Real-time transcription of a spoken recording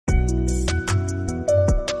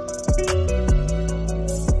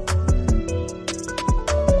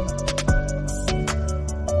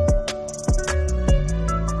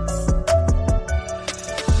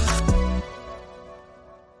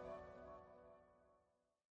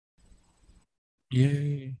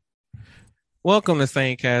Yay. Welcome to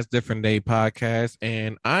Same Cast, Different Day podcast.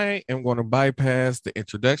 And I am going to bypass the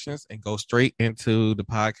introductions and go straight into the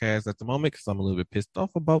podcast at the moment because I'm a little bit pissed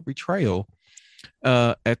off about betrayal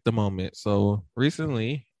at the moment. So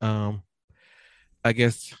recently, I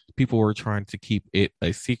guess people were trying to keep it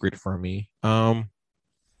a secret from me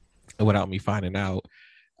without me finding out.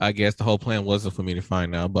 I guess the whole plan wasn't for me to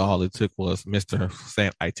find out, but all it took was Mr.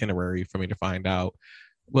 Sand Itinerary for me to find out.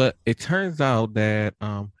 But it turns out that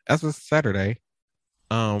as of Saturday,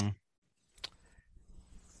 um,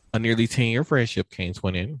 a nearly 10-year friendship came to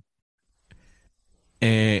an end.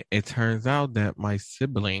 And it turns out that my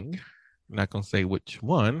sibling, I'm not going to say which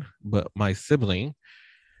one, but my sibling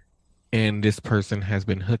and this person has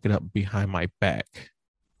been hooking up behind my back.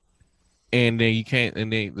 And then you can't,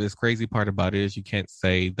 and then this crazy part about it is you can't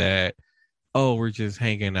say that, oh, we're just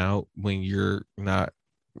hanging out when you're not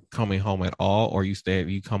coming home at all, or you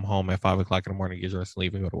come home at 5 o'clock in the morning, get dressed, and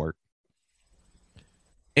leave and go to work.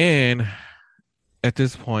 And at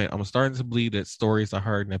this point, I'm starting to believe that stories I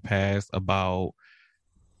heard in the past about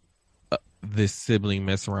this sibling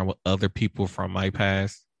messing around with other people from my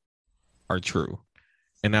past are true.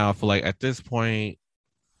 And now I feel like at this point,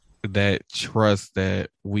 that trust that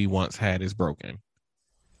we once had is broken.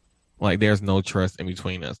 Like there's no trust in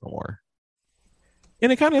between us no more.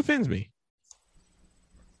 And it kind of offends me.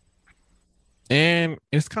 And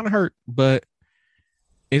it's kind of hurt, but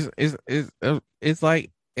it's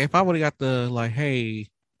like if I would have got the like, hey,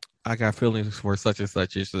 I got feelings for such and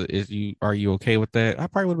such. Is you are you okay with that? I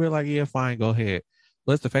probably would have been like, yeah, fine, go ahead.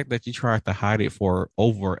 But it's the fact that you tried to hide it for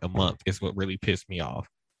over a month is what really pissed me off.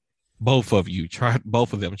 Both of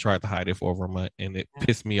them tried to hide it for over a month, and it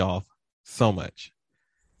pissed me off so much.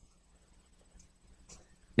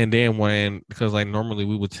 And then because like normally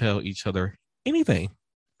we would tell each other anything,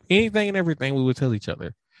 anything and everything we would tell each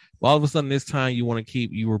other. But all of a sudden, this time you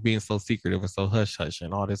were being so secretive and so hush hush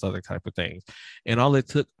and all this other type of things. And all it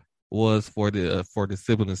took was for the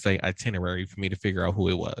sibling to say itinerary for me to figure out who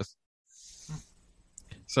it was.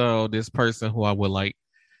 So this person who I would like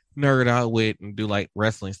nerd out with and do like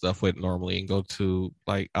wrestling stuff with normally and go to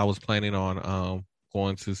like I was planning on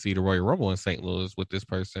going to see the Royal Rumble in St. Louis with this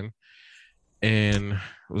person and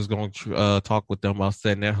was going to talk with them about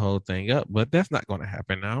setting that whole thing up, but that's not going to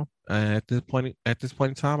happen now. At this point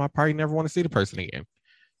in time, I probably never want to see the person again.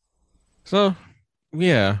 So,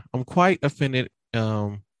 yeah, I'm quite offended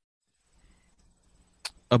about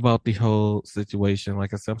the whole situation.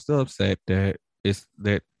 Like I said, I'm still upset that it's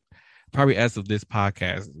that probably as of this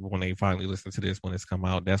podcast, when they finally listen to this, when it's come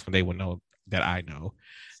out, that's when they will know that I know.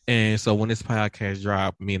 And so when this podcast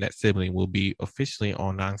drop, me and that sibling will be officially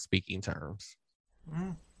on non-speaking terms.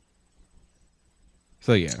 Mm.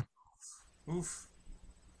 So yeah. Oof.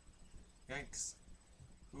 Yikes.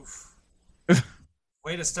 Oof.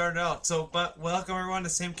 Way to start it out. So, but welcome everyone to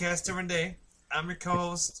Same Cast Different Day. I'm your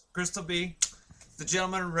co-host, Crystal B. The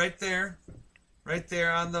gentleman right there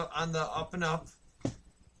on the up and up.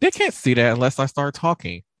 They can't see that unless I start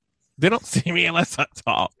talking. They don't see me unless I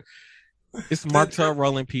talk. It's Martel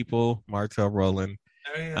rolling, people. Martel rolling.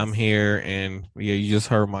 There he I'm is. here, and yeah, you just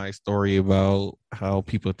heard my story about how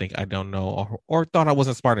people think I don't know or thought I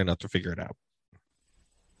wasn't smart enough to figure it out.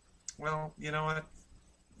 Well, you know what?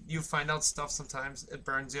 You find out stuff sometimes. It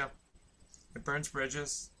burns you. It burns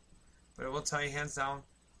bridges. But I will tell you hands down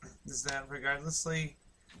is that regardlessly,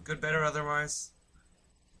 good, bad, or otherwise,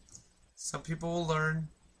 some people will learn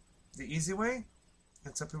the easy way,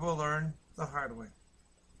 and some people will learn the hard way.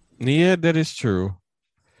 Yeah, that is true.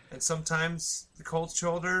 And sometimes the cold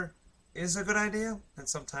shoulder is a good idea, and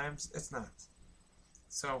sometimes it's not.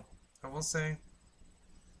 So I will say,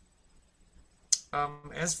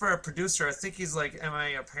 as for our producer, I think he's like, am I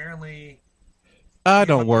apparently I he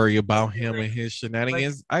don't must worry must about be him and his like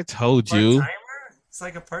shenanigans. I told part you. timer. It's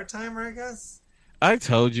like a part timer, I guess. I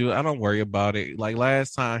told you. I don't worry about it. Like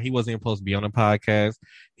last time, he wasn't supposed to be on the podcast.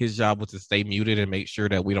 His job was to stay muted and make sure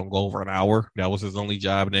that we don't go over an hour. That was his only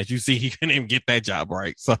job. And as you see, he couldn't even get that job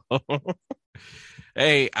right. So,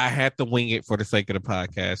 hey, I had to wing it for the sake of the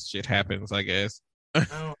podcast. Shit happens, I guess. Oh,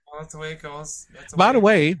 well, that's the way it goes. That's the By way the it goes.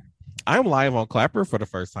 way, I'm live on Clapper for the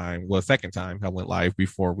first time. Well, second time I went live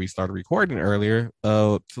before we started recording earlier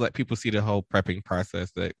to let people see the whole prepping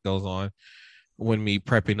process that goes on when me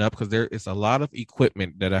prepping up because there is a lot of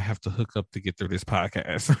equipment that I have to hook up to get through this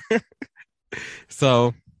podcast.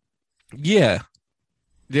 So, yeah,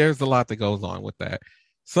 there's a lot that goes on with that.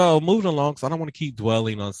 So, moving along, so I don't want to keep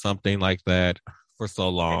dwelling on something like that for so Hey,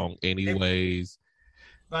 long, hey, anyways.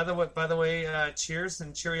 by the way, cheers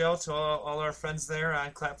and cheerio to all our friends there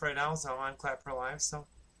on Clap right now. So I'm on Clap for Live. So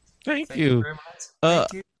Thank thank you you. very much. Uh,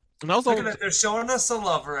 Thank you. And also, Look at that. They're showing us some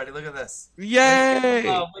love already. Look at this. Let's show some yay!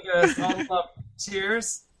 love. Look at this. All the love.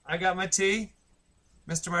 Cheers. I got my tea.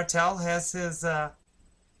 Mr. Martel has his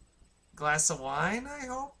glass of wine, I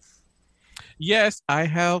hope. Yes, I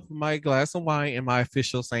have my glass of wine in my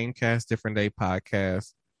official Same Cast Different Day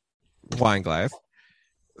podcast wine glass.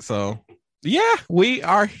 So, yeah, we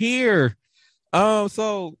are here.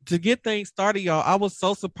 So to get things started, y'all, I was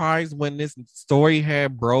so surprised when this story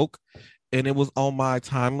had broke and it was on my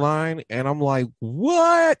timeline, and I'm like,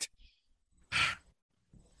 what?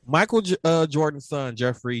 Michael Jordan's son,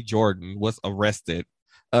 Jeffrey Jordan, was arrested.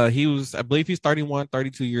 He was, I believe he's 31,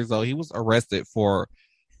 32 years old. He was arrested for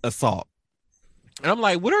assault. And I'm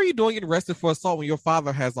like, what are you doing getting arrested for assault when your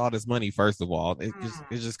father has all this money? First of all, it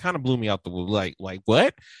just kind of blew me out the blue. Like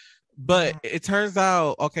what? But Mm. it turns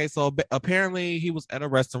out, okay, so apparently he was at a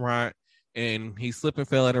restaurant and he slipped and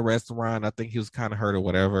fell at a restaurant. I think he was kind of hurt or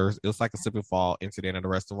whatever. It was like a slip and fall incident at a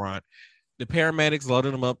restaurant. The paramedics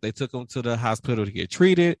loaded him up. They took him to the hospital to get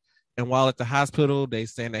treated. And while at the hospital, they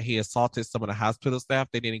saying that he assaulted some of the hospital staff.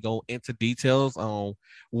 They didn't go into details on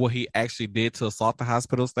what he actually did to assault the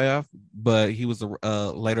hospital staff, but he was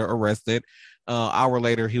later arrested. Hour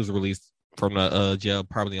later, he was released from the jail,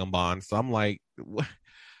 probably on bond. So I'm like,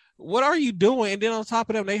 what are you doing? And then on top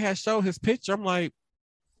of them, they had showed his picture. I'm like,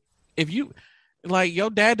 if you like your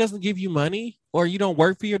dad doesn't give you money or you don't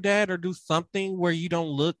work for your dad or do something where you don't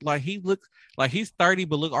look like he looks like he's 30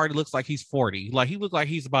 but already looks like he's 40, like he looks like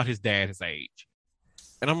he's about his dad's age,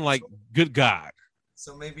 and I'm like, good God.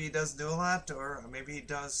 So maybe he does do a lot, or maybe he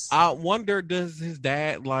does. I wonder, does his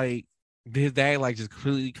dad like just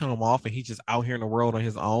completely come off and he's just out here in the world on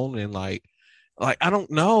his own, and like I don't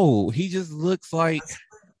know, he just looks like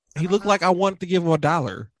I he don't looked know. like I wanted to give him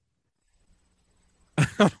 $1. I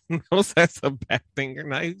don't know if that's a bad thing or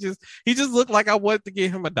not. He just looked like I wanted to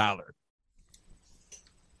give him $1.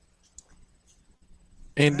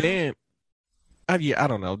 And Well, then yeah, I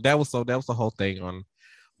don't know. That was the whole thing on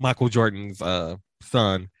Michael Jordan's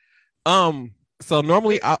son. So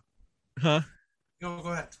normally wait. I huh? Go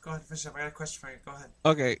ahead. Go ahead. Finish up. I got a question for you. Go ahead.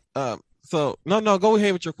 Okay. So no, go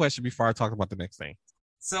ahead with your question before I talk about the next thing.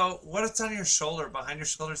 So what is on your shoulder? Behind your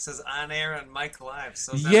shoulder says on air and Mike Live.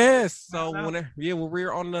 So is that what you're Yes. talking So about? when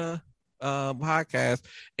we're on the podcast,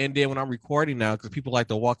 and then when I'm recording now, because people like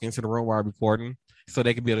to walk into the room while I'm recording, so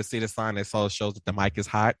they can be able to see the sign that shows that the mic is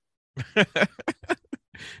hot.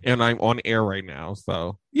 And I'm on air right now.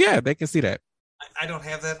 So yeah, they can see that. I don't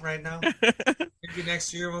have that right now. Maybe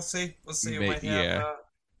next year we'll see. We'll see. You might have Yeah,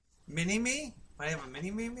 mini me. Might have a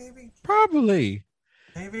mini me, maybe. probably.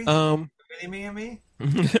 Maybe Um, mini me and me.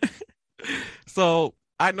 so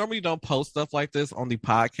I normally don't post stuff like this on the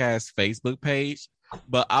podcast Facebook page,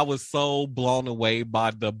 but I was so blown away by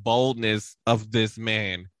the boldness of this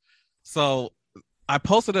man. So I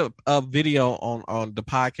posted a video on the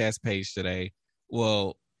podcast page today.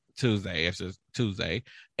 Well, Tuesday. It's just Tuesday,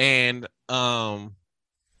 and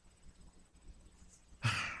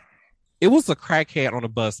it was a crackhead on a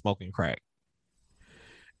bus smoking crack.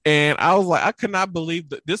 And I was like, I could not believe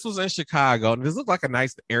that this was in Chicago, and this looked like a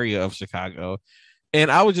nice area of Chicago.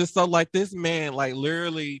 And I was just so like, this man, like,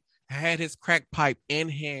 literally had his crack pipe in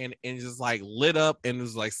hand and just like lit up, and it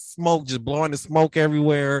was like smoke, just blowing the smoke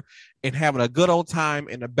everywhere and having a good old time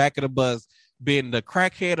in the back of the bus, being the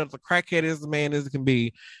crackhead of the crackhead as the man as it can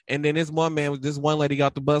be. And then this one man with this one lady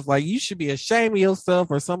got the bus, like, you should be ashamed of yourself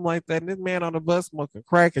or something like that. And this man on the bus smoking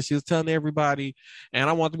crack, and she was telling everybody. And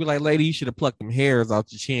I want to be like, lady, you should have plucked them hairs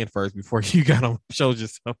out your chin first before you got on showed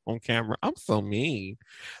yourself on camera. I'm so mean.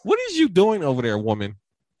 What is you doing over there, woman?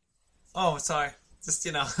 Oh, sorry. Just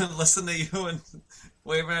listen to you and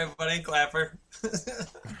wave at everybody and clapper.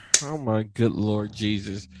 Oh my good Lord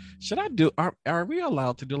Jesus. Should I do are we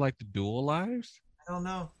allowed to do like the dual lives? I don't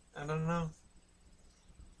know. I don't know.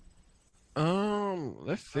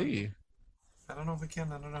 Let's I don't know. see. I don't know if we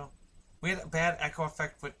can. I don't know. We had a bad echo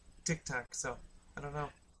effect with TikTok, so I don't know.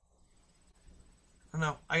 I don't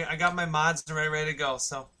know. I got my mods ready to go.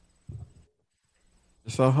 So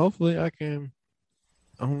So hopefully I can.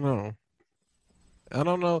 I don't know. I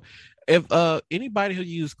don't know if anybody who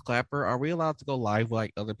use Clapper, are we allowed to go live with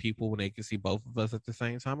like other people when they can see both of us at the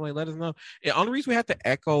same time? Like, let us know. The only reason we had to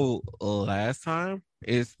echo last time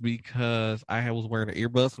is because was wearing an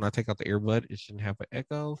earbud. When I take out the earbud, it shouldn't have an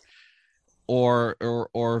echo. Or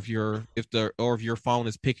if your phone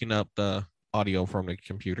is picking up the audio from the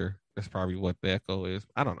computer, that's probably what the echo is.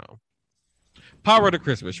 I don't know. Power of the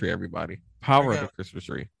Christmas tree, everybody. there we Power of go. the Christmas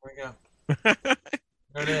tree. There we go.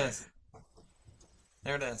 There it is.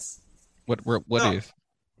 There it is. What So is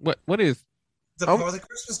what is the oh power of the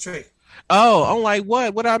Christmas tree. Oh, I'm like,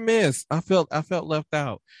 what I miss? I felt left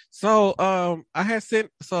out. So I had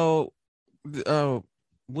sent uh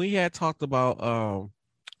we had talked about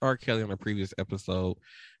R. Kelly on a previous episode,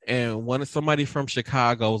 and one somebody from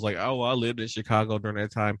Chicago was like, "Oh, I lived in Chicago during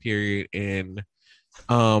that time period, and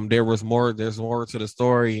there's more to the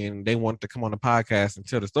story, and they wanted to come on the podcast and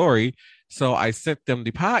tell the story." So I sent them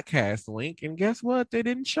the podcast link, and guess what? They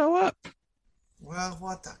didn't show up. Well,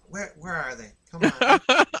 what the? Where are they? Come on.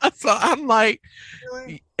 So I'm like,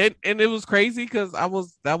 Really? and it was crazy because I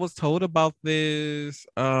was told about this.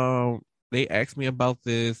 They asked me about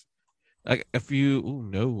this like a few. Oh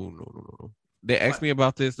no, no, no, no, no. They asked What? me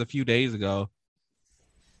about this a few days ago.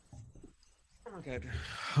 Oh my god.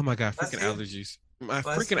 Oh my god, Bless freaking you. allergies. My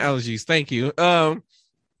Bless freaking you. allergies. Thank you.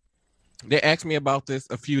 They asked me about this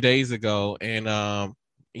a few days ago, and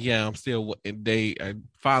yeah, I'm still. I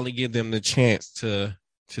finally give them the chance to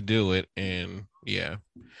do it, and yeah.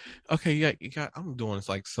 Okay, yeah, you got. I'm doing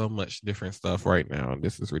like so much different stuff right now.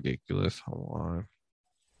 This is ridiculous. Hold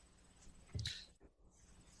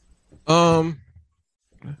on. Um.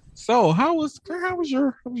 So how was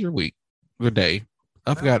your week? Good day.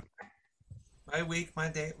 I Well, forgot. my week, my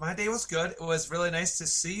day was good. It was really nice to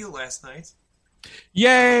see you last night. Um,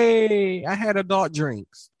 Yay! I had adult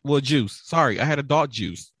drinks. Well, juice. Sorry, I had adult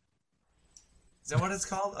juice. is that what it's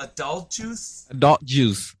called? Adult juice? Adult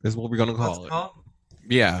juice is what we're gonna What's it call it. called?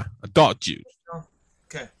 Yeah, adult juice. Oh,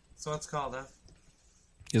 okay, so it's called, huh?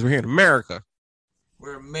 Because we're here in America.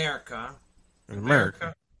 We're America. In America.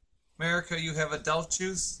 America. America, you have adult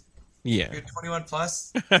juice? Yeah. You're 21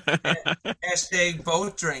 plus? Hashtag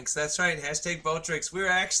boat drinks. That's right. Hashtag boat drinks. We were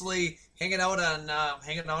actually hanging out on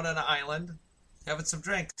an island, having some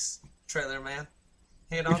drinks. Trailer man,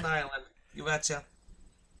 hanging out on the island. You betcha.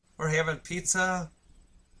 We're having pizza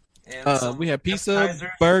and We some had appetizers.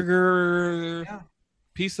 Yeah.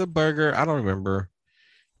 pizza burger. I don't remember.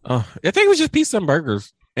 I think it was just pizza and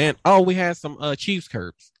burgers. And oh, we had some cheese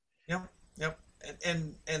curds. Yep. Yep.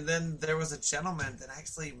 And then there was a gentleman that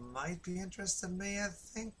actually might be interested in me. I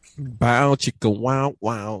think. Bow chicka wow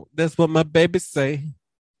wow. That's what my baby say.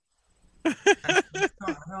 I think so.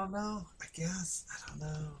 I don't know. I guess. I don't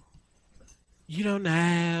know. You don't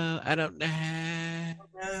know. I don't know. No.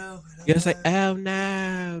 I don't You say, know. oh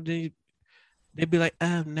no. They'd be like,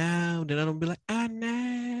 oh no. Then I don't be like, I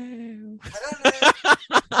know. I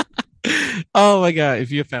don't know. Oh my god!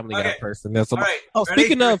 If you're a Family Guy Okay. person, that's All somebody. right. Oh, Ready?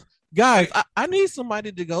 speaking of guys, Wait. I need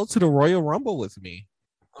somebody to go to the Royal Rumble with me.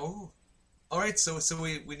 Oh. All right. So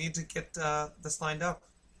we need to get this lined up.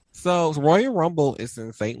 So Royal Rumble is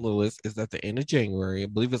in St. Louis. It's at the end of January. I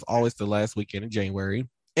believe it's Okay. always the last weekend of January,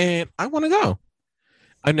 and I want to go.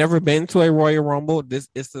 I've never been to a Royal Rumble. This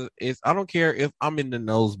is a it's I don't care if I'm in the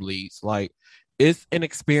nosebleeds. Like it's an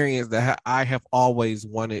experience that I have always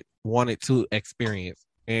wanted to experience,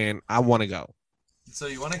 and I want to go. So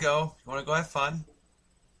you want to go? You want to go have fun?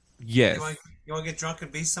 Yes. You want to get drunk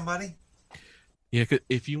and be somebody? Yeah, 'cause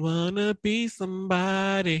if you wanna be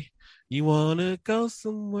somebody, you wanna go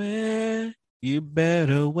somewhere, you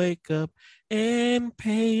better wake up and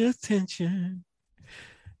pay attention.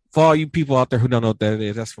 For all you people out there who don't know what that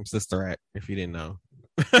is, that's from Sister Act, if you didn't know.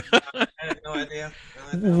 I have no idea.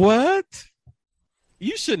 No idea. What?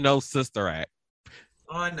 You should know Sister Act.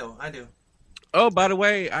 Oh, I know. I do. Oh, by the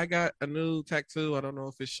way, I got a new tattoo. I don't know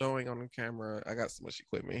if it's showing on the camera. I got so much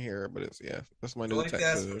equipment here, but it's yeah, that's my Go new like this.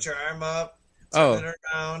 tattoo. Put your arm up. Turn Oh, it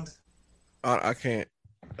around. I can't.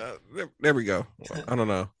 There we go. I don't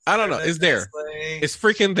know. I don't Turn know. it It's this there. way. It's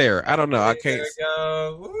freaking there. I don't know. I Hey, there can't. we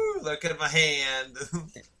go. Woo, look at my hand.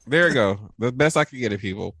 There we go. The best I can get it,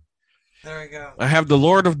 people. There we go. I have the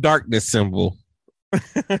Lord of Darkness symbol.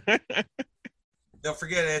 Don't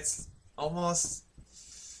forget almost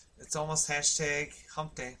it's almost hashtag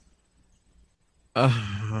hump day.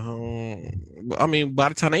 I mean, by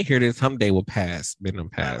the time they hear this, someday will pass. Been them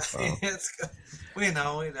past. So. It's good. We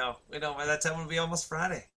know. By that time it'll be almost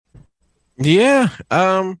Friday. Yeah.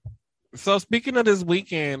 So speaking of this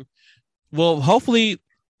weekend, well, hopefully,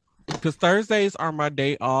 because Thursdays are my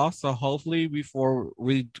day off, so hopefully before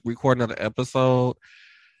we record another episode,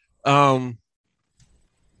 um,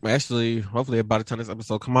 actually, hopefully by the time this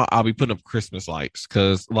episode come out, I'll be putting up Christmas lights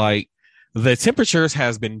because like the temperatures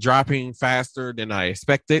has been dropping faster than I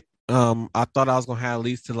expected. I thought I was gonna have at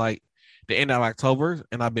least to like the end of October,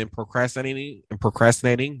 and I've been procrastinating and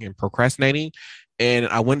procrastinating and procrastinating. And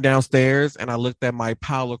I went downstairs and I looked at my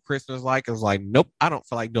pile of Christmas lights. I was like, nope, I don't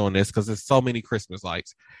feel like doing this because there's so many Christmas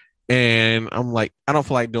lights. And I'm like, I don't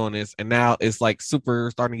feel like doing this. And now it's like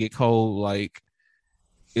super starting to get cold. Like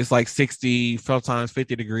it's like 60, sometimes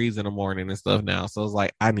 50 degrees in the morning and stuff now. So it's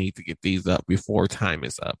like I need to get these up before time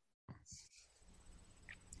is up.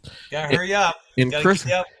 Gotta In, hurry up. in Gotta get Chris,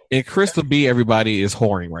 yep. in Crystal B, everybody is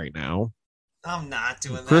whoring right now. I'm not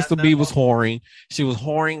doing that. Crystal No. B was whoring. She was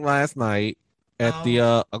whoring last night at the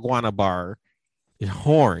No. Iguana Bar.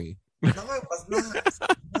 Whoring. No, I was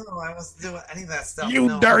not. No, I wasn't doing any of that stuff. You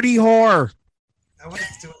No. dirty whore. I wasn't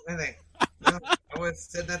doing anything. No. I was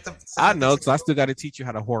sitting I at the know, because I table still got to teach you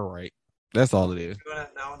how to whore right. That's all it is. doing it.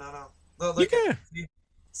 No, no, no. Look, You look at can.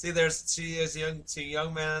 see there's she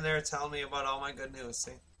young man in there telling me about all my good news.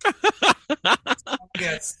 See?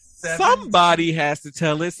 Yes, 17. Somebody has to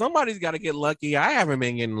tell it. Somebody's got to get lucky. I haven't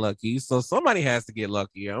been getting lucky, so somebody has to get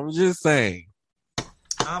lucky. I'm just saying.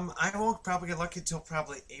 I won't probably get lucky till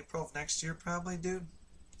probably April of next year, probably, dude.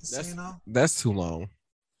 Just so That's you know. that's too long.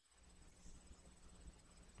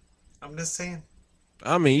 I'm just saying.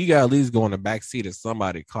 I mean, you got to at least go in the back seat of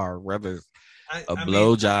somebody's car, whether it's I, a I mean, blow I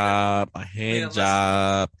mean, job, a I mean, hand unless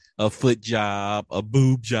job, a foot job, a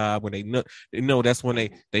boob job. When they know that's when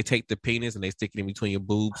they take the penis and they stick it in between your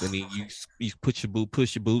boobs, and then you push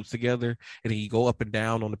your boobs together, and then you go up and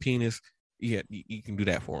down on the penis. Yeah, you can do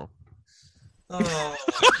that for them. oh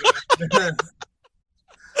my god.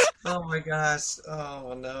 Oh my gosh.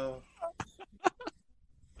 Oh no.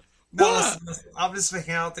 No, What? listen. I'll just hang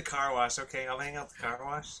out at the car wash. Okay, I'll hang out at the car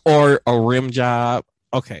wash. Or a rim job.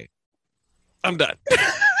 Okay, I'm done.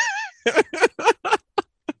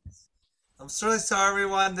 I'm really sorry,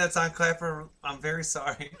 everyone that's on Clapper. I'm very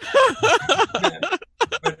sorry.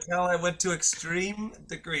 Until I went to extreme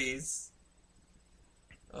degrees.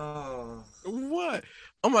 Oh. What?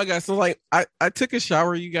 Oh my god! So like, I took a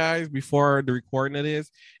shower, you guys, before the recording of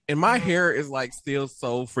this, and my Mhm. hair is like still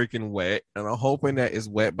so freaking wet, and I'm hoping that it's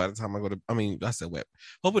wet by the time I go to. I mean, I said wet.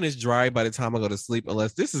 Hoping it's dry by the time I go to sleep.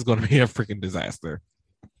 Unless this is going to be a freaking disaster.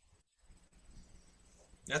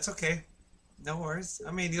 That's okay. No worries.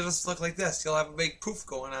 I mean, you'll just look like this. You'll have a big poof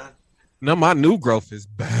going on. No, my new growth is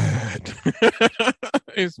bad.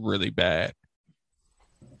 It's really bad.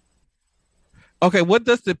 Okay, what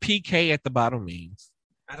does the PK at the bottom means?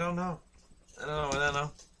 I don't know. I don't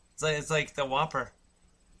know. It's like the Whopper.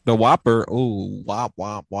 The Whopper. Oh, wop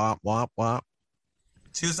wop wop wop wop.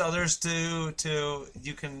 Choose others to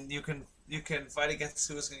you can fight against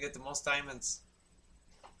who's gonna get the most diamonds.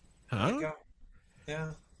 There you Huh? go.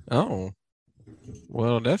 Yeah. Oh,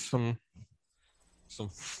 well, that's some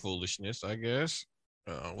foolishness, I guess.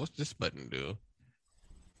 What's this button do?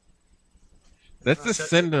 That's I'll just shut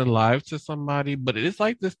you. send a live to somebody, but it's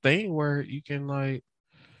like this thing where you can like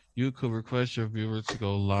you could request your viewers to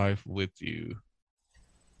go live with you.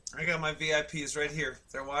 I got my VIPs right here.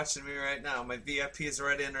 They're watching me right now. My VIPs are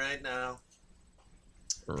right in right now.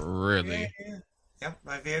 Yeah, Really? yeah. Yep,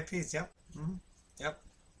 my VIPs. Yep. Yep.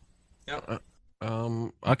 Yep.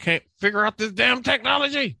 I can't figure out this damn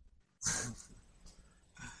technology.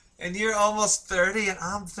 And you're almost 30 and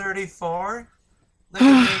I'm 34? Look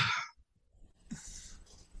at me.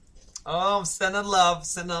 Oh, I'm sending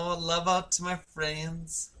love out to my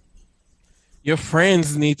friends. Your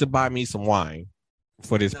friends need to buy me some wine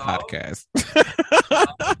for this No, podcast.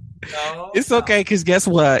 no, no, It's no. okay, because guess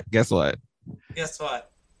what? Guess what? Guess what?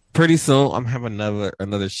 Pretty soon I'm having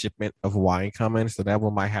another shipment of wine coming, so that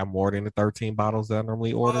one might have more than the 13 bottles that I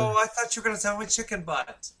normally order. Oh, I thought you were gonna tell me chicken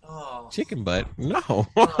butt. Oh, Chicken butt? No. oh,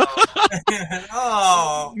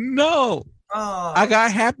 oh, No. I oh.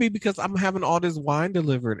 got happy because I'm having all this wine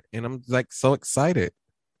delivered and I'm like so excited.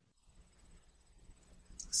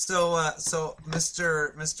 So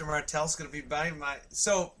Mr. Martel's gonna be buying my.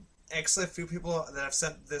 So actually, a few people that I've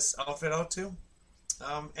sent this outfit out to,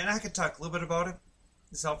 and I could talk a little bit about it.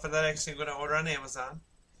 This outfit that I'm actually going to order on Amazon.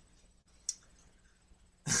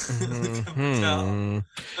 Look at Martel. Hmm.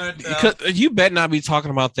 Because Martel. you better not be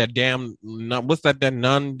talking about that damn what's that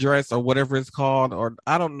nun dress or whatever it's called, or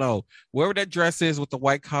I don't know, wherever that dress is with the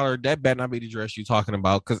white collar. That better not be the dress you talking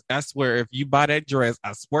about, because I swear if you buy that dress,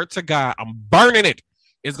 I swear to God, I'm burning it.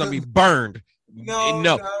 It's gonna be burned. No,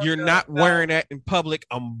 No, no, you're no, not wearing that in public.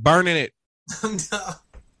 I'm burning it. no,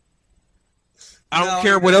 I don't no.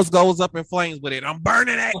 care You're what not. else goes up in flames with it. I'm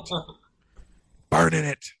burning it. Burning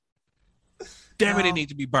it. Damn it, it No, needs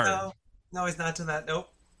to be burned. no, no. He's not doing that. Nope,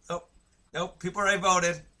 nope, nope. People already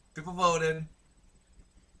voted. People voted.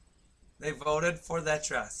 They voted for that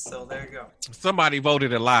dress. So there you go. Somebody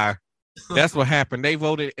voted a lie. That's what happened. They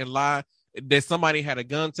voted and lied. That somebody had a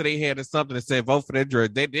gun to their head or something and said vote for that dress.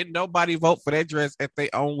 They didn't nobody vote for that dress at their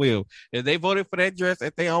own will. If they voted for that dress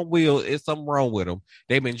at their own will, it's something wrong with them.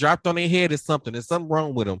 They've been dropped on their head or something. There's something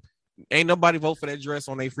wrong with them. Ain't nobody vote for that dress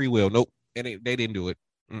on their free will. Nope. They didn't do it.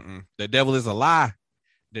 Mm-mm. The devil is a lie.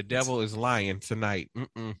 The devil is lying tonight.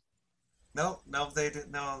 Mm-mm. No, no, they did.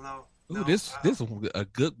 No, no, Ooh, no. this is a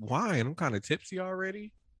good wine. I'm kind of tipsy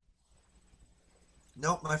already.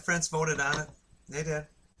 Nope, my friends voted on it. They did.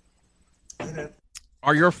 They did.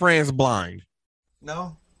 Are your friends blind?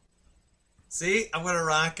 No. See, I'm gonna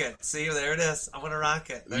rock it. See, there it is. I'm gonna rock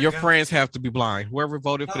it. There you Your go. friends have to be blind. Whoever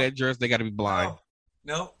voted for No, that jersey, they got to be blind.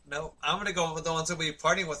 no, no, no. I'm gonna go with the ones that will be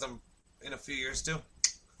partying with them in a few years too.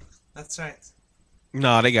 That's right.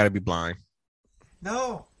 No, they got to be blind.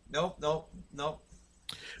 No, nope, nope, nope.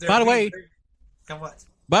 They're By the being way, very. Come what?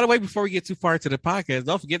 before we get too far into the podcast,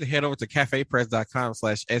 don't forget to head over to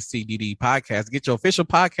cafepress.com/SCDD podcast to get your official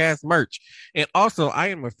podcast merch. And also, I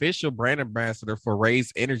am official brand ambassador for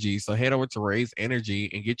Raise Energy. So head over to Raise Energy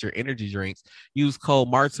and get your energy drinks. Use code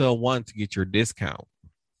Martel1 to get your discount.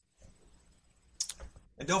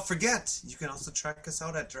 And don't forget, you can also check us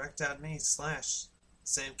out at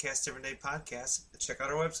direct.me/Samcast Every Day Podcast. Check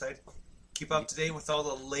out our website. Keep up to date with all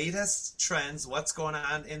the latest trends, what's going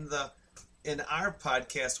on in our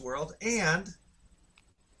podcast world, and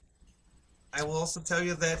I will also tell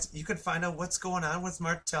you that you can find out what's going on with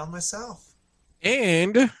Martel and myself.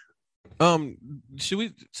 And um, should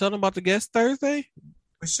we tell them about the guest Thursday?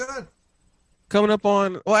 We should. Coming up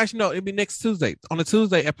on, well, actually, no, it'll be next Tuesday. On the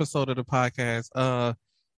Tuesday episode of the podcast,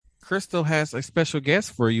 Crystal has a special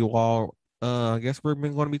guest for you all. I guess we're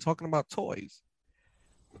going to be talking about toys,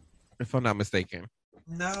 if I'm not mistaken.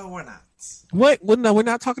 No, we're not. What? Well, no, we're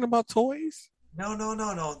not talking about toys. No, no,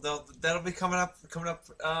 no, no. That'll be coming up.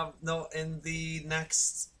 No, in the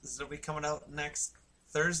next. It'll be coming out next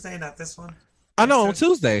Thursday, not this one. I Next know, on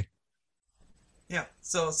Thursday? Tuesday. Yeah.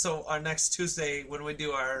 So our next Tuesday when we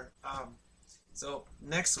do our so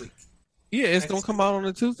next week. Yeah, it's Next going to come out on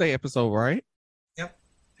the Tuesday episode, right? Yep.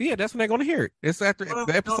 Yeah, that's when they're going to hear it. It's after No,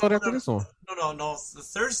 the no, episode no, after no, this one. no. The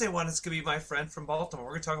Thursday one is gonna be my friend from Baltimore.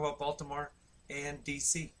 We're gonna talk about Baltimore and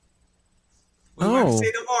DC. We won't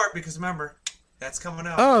say no more because remember, that's coming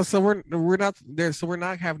out. Oh, so we're not there. So we're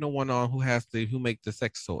not having no one on who make the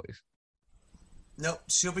sex toys. Nope,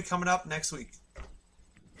 she'll be coming up next week.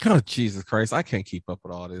 Oh, Jesus Christ! I can't keep up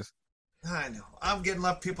with all this. I know. I'm getting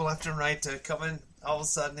people left and right to come in all of a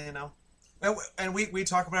sudden, you know. And we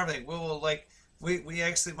talk about everything. We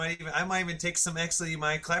actually I might even take some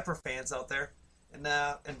my Clapper fans out there and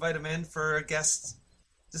invite them in for a guest.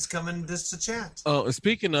 Just come in just to chat. Oh,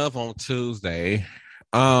 speaking of on Tuesday,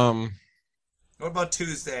 What about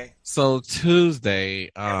Tuesday? so Tuesday,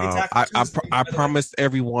 Tuesday, I promised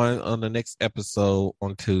everyone on the next episode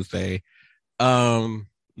on Tuesday,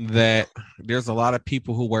 that there's a lot of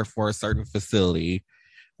people who work for a certain facility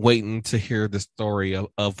waiting to hear the story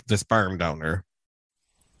of the sperm donor.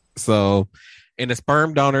 So, and the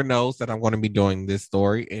sperm donor knows that I'm going to be doing this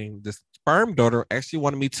story, and the sperm donor actually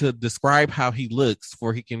wanted me to describe how he looks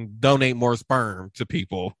for he can donate more sperm to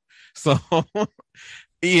people. So,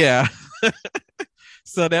 yeah.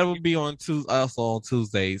 So that will be on also on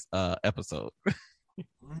Tuesday's episode.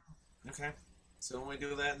 Okay. So when we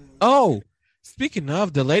do that. Oh, speaking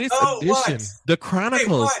of the latest edition, what? the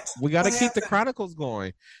Chronicles, Wait, what? we got to keep the Chronicles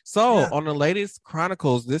going. So on the latest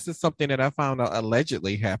Chronicles, this is something that I found out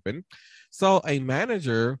allegedly happened. So a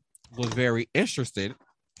manager was very interested.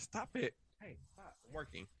 Stop it! Hey, stop! I'm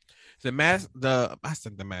working. I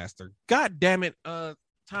said the master. God damn it!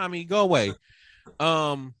 Tommy, go away.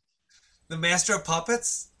 The Master of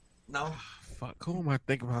Puppets? No. Fuck. Who am I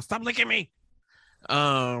thinking about? Stop licking me.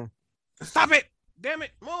 Stop it! Damn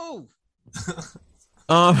it! Move.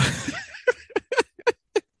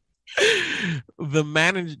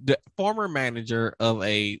 The former manager of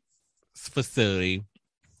a facility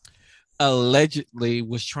allegedly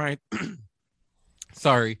was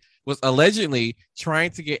allegedly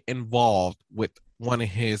trying to get involved with one of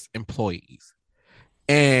his employees,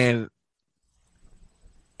 and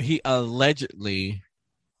he allegedly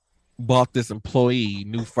bought this employee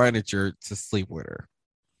new furniture to sleep with her.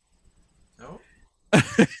 No.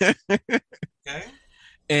 Okay.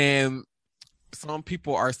 And some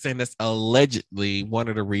people are saying that's allegedly one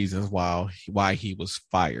of the reasons why he was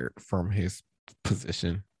fired from his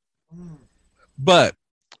position. But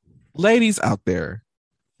ladies out there,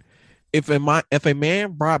 if a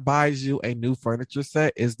man buys you a new furniture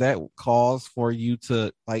set, is that cause for you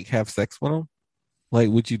to like have sex with him? Like,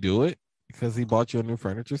 would you do it because he bought you a new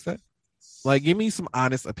furniture set? Like, give me some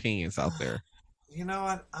honest opinions out there. You know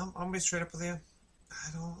what? I'm gonna be straight up with you. I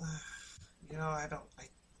don't. I don't.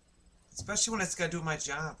 Especially when it's got to do my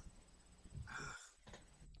job.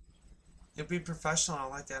 It'd be professional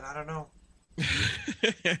like that. I don't know.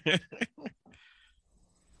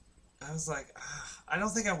 I was like, I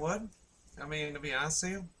don't think I would. I mean, to be honest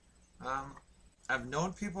with you, I've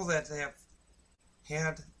known people that have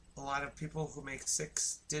had a lot of people who make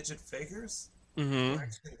 6-digit figures. Mm-hmm. Who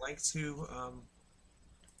actually like to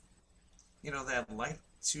that like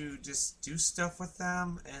to just do stuff with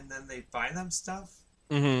them, and then they buy them stuff.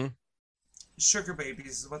 Mm-hmm. Sugar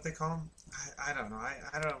babies is what they call them. I don't know.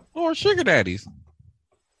 I don't. Or sugar daddies.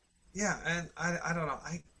 Yeah, and I don't know.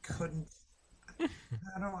 I couldn't.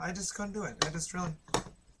 I don't. I just couldn't do it. I just really.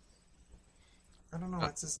 I don't know. Uh,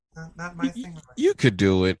 It's just not my you, thing. you could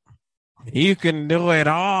do it. You can do it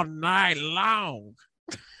all night long.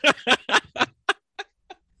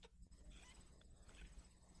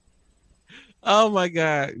 Oh my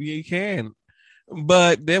God, you can.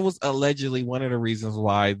 But there was allegedly one of the reasons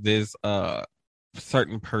why this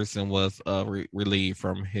certain person was relieved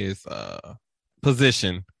from his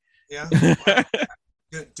position. Yeah. Why?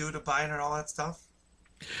 Due to buying and all that stuff.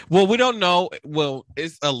 Well, we don't know. Well,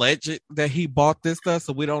 it's alleged that he bought this stuff,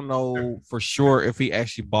 so we don't Sure. know for Okay. sure if he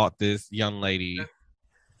actually bought this young lady,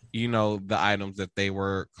 the items that they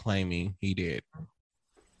were claiming he did.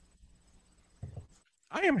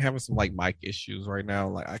 I am having some like mic issues right now.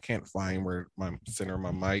 Like I can't find where my center of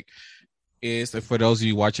my mic is. And for those of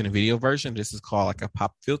you watching the video version, this is called like a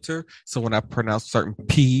pop filter. So when I pronounce certain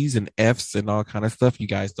P's and F's and all kind of stuff, you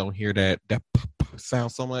guys don't hear that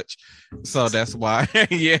sound so much. So that's why,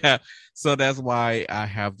 yeah. So that's why I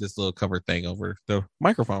have this little cover thing over the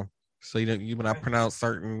microphone. So you when I Okay. pronounce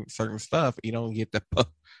certain stuff, you don't get the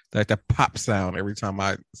pop sound every time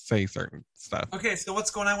I say certain stuff. Okay. So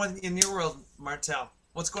what's going on in your world, Martel?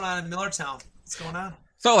 What's going on in Millertown? What's going on?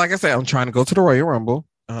 So, like I said, I'm trying to go to the Royal Rumble.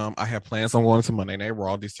 I have plans on going to Monday Night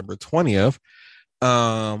Raw, December 20th.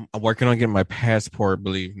 I'm working on getting my passport, I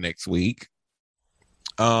believe, next week.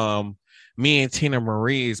 Me and Tina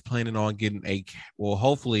Marie is planning on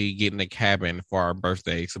hopefully getting a cabin for our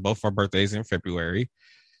birthday. So both our birthdays in February.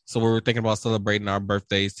 So we were thinking about celebrating our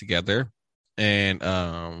birthdays together and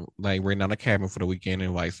like renting out a cabin for the weekend and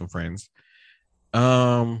invite some friends.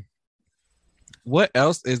 Um, what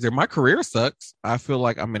else is there? My career sucks. I feel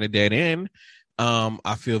like I'm in a dead end.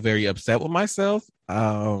 I feel very upset with myself.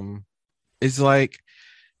 It's like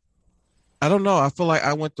I don't know. I feel like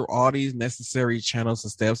I went through all these necessary channels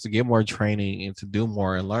and steps to get more training and to do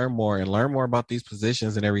more and learn more about these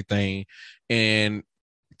positions and everything, and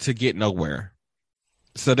to get nowhere.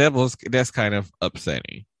 So that's kind of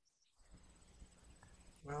upsetting.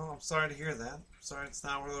 Well, I'm sorry to hear that. I'm sorry it's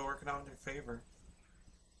not really working out in your favor.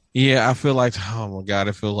 Yeah, I feel like oh my God,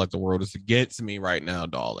 I feel like the world is against me right now,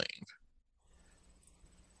 darling.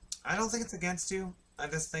 I don't think it's against you. I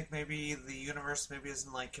just think maybe the universe maybe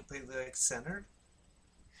isn't like completely like centered.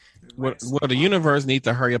 It might What just be well, the off. universe needs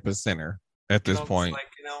to hurry up and center at this It's point. like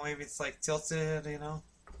maybe it's like tilted.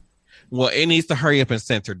 Well, it needs to hurry up and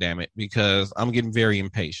center, damn it, because I'm getting very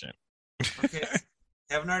impatient. Okay,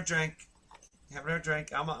 having our drink, having our drink.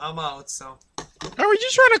 I'm out. So Are you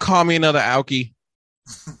trying to call me another Alki?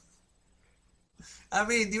 I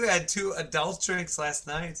mean, you had two adult drinks last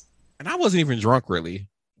night. And I wasn't even drunk really.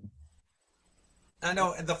 I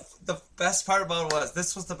know, and the best part about it was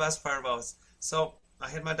this was the best part about it. So I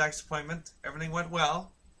had my doctor's appointment. Everything went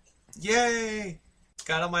well. Yay!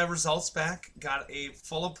 Got all my results back. Got a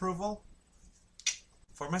full approval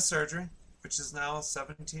for my surgery, which is now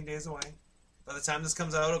 17 days away. By the time this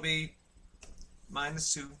comes out, it'll be -2,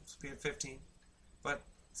 so it'll be at 15. But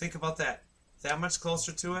think about that. That much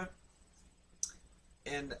closer to it,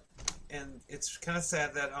 and it's kind of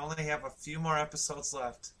sad that I only have a few more episodes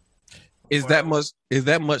left Is before I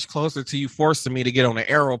that will. much closer to you forcing me to get on an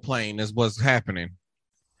aeroplane is what's happening.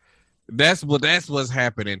 That's what's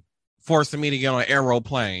happening. Forcing me to get on an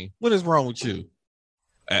aeroplane. What is wrong with you?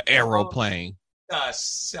 An Oh, aeroplane. gosh,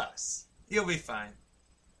 shucks. You'll be fine.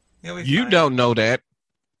 You'll be You fine. don't know that.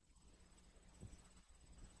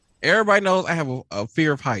 Everybody knows I have a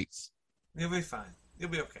fear of heights. You'll be fine. You'll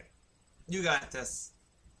be okay. You got this.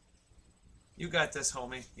 You got this,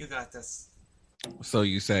 homie. You got this. So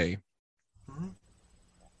you say. Hmm.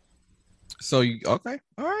 So you okay?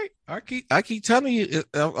 All right. I keep telling you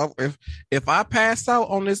if I pass out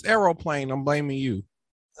on this aeroplane, I'm blaming you.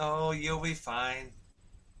 Oh, you'll be fine.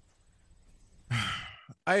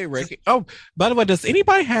 I Just reckon. Oh, by the way, does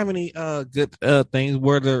anybody have any good things,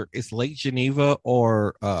 whether it's Lake Geneva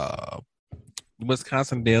or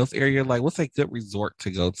Wisconsin Dells area? Like, what's a good resort to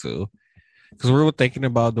go to? Because we were thinking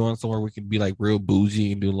about doing somewhere we could be like real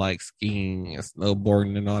bougie and do like skiing and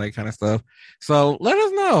snowboarding and all that kind of stuff. So let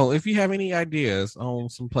us know if you have any ideas on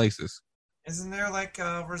some places. isn't there like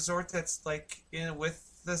a resort that's like in with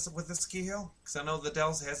the ski hill? Because I know the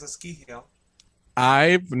Dells has a ski hill.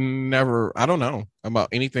 I don't know about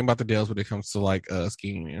anything about the Dells when it comes to like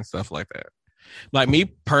skiing and stuff like that. Like me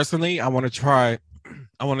personally, I want to try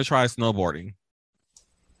snowboarding.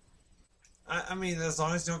 I mean, as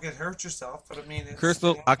long as you don't get hurt yourself. But I mean, it's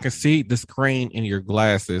Crystal, I can see the screen in your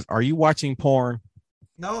glasses. Are you watching porn?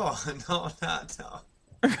 no, no, not no.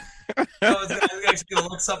 I was actually gonna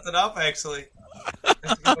look something up. Actually, I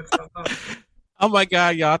was gonna look something up. Oh my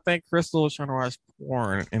god, y'all! I think Crystal was trying to watch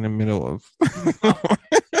porn in the middle of. No,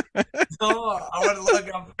 no, I want to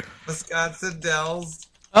look up Wisconsin Dells.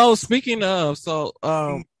 Oh, speaking of,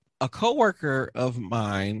 a coworker of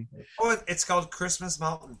mine. Oh, it's called Christmas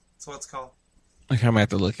Mountain. That's what it's called. Okay, I'm gonna have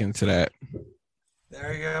to look into that.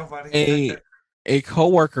 There you go, buddy. Right A there. a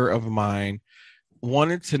coworker of mine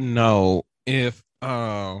wanted to know if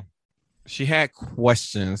she had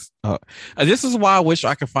questions. This is why I wish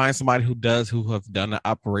I could find somebody who have done the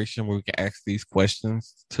operation where we can ask these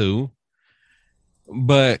questions too.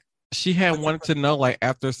 But she had With the, wanted to know, like,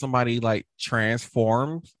 after somebody like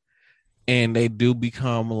transforms and they do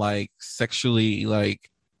become like sexually like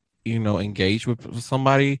engaged with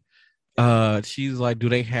somebody, yeah. she's like, do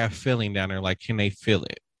they have feeling down there? Like, can they feel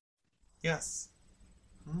it? Yes.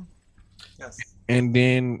 Mhm. Yes. And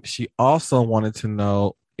then she also wanted to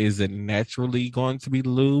know, is it naturally going to be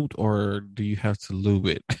lubed or do you have to lube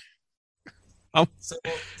it? Um, So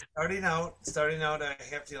starting out, I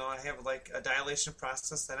have like a dilation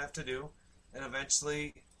process that I have to do, and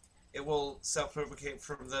eventually, it will self lubricate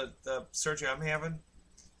from the surgery I'm having.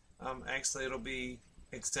 Actually, it'll be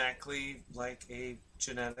exactly like a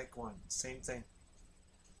genetic one. Same thing.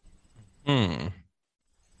 hmm.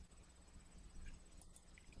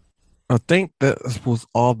 I think that was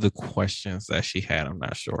all the questions that she had. I'm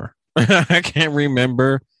not sure. I can't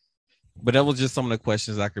remember, but that was just some of the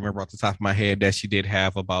questions I can remember off the top of my head that she did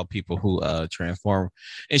have about people who transform.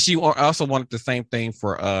 And she also wanted the same thing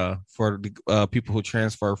for the people who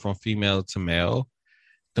transfer from female to male,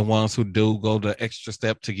 the ones who do go the extra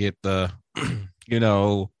step to get the you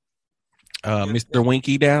know Good. Mr.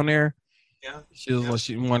 Winky down there. Yeah. Yeah.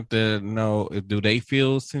 She wanted to know, do they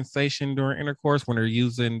feel sensation during intercourse when they're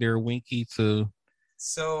using their Winky to.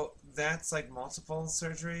 So that's like multiple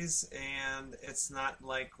surgeries, and it's not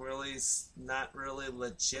really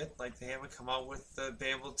legit. Like they haven't come out with the be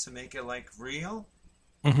able to make it like real.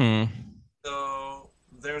 Mm-hmm. So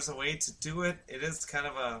there's a way to do it. It is kind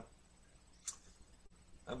of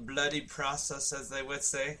a bloody process, as they would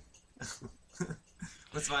say.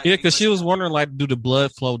 What's my Yeah, because she English? was wondering, like, do the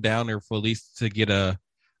blood flow down there for at least to get a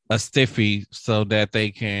stiffy so that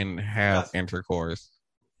they can have Does intercourse.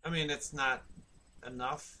 I mean it's not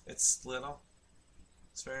enough. It's little.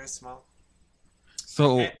 It's very small.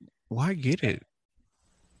 So And, why get and it?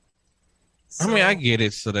 I mean, I so get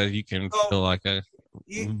it so that you can so feel like a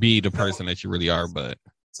you, be the so person that you really are, but.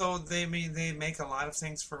 so they make a lot of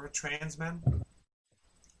things for trans men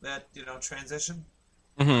that transition.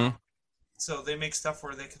 Mm-hmm. Um, so they make stuff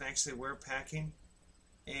where they can actually wear packing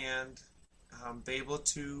and be able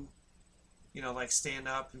to like stand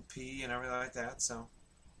up and pee and everything like that. So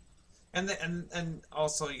and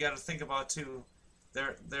also you got to think about too.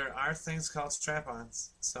 There are things called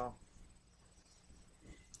strap-ons. So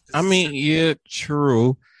I this is mean, yeah,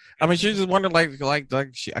 true. I mean, she just wondered, like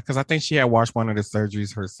she, because I think she had watched one of the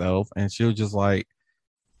surgeries herself, and she was just like,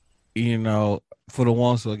 you know, for the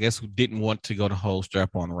ones who I guess who didn't want to go the whole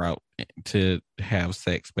strap-on route to have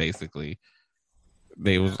sex, basically,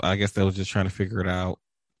 yeah. I guess they was just trying to figure it out.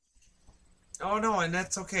 Oh no, and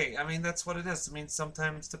that's okay. I mean, that's what it is. I mean,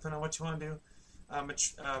 sometimes depending on what you want to do,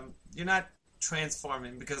 you're not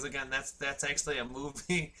transforming because again, that's actually a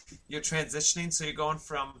movie. You're transitioning, so you're going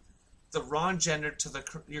from the wrong gender to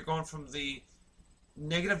you're going from the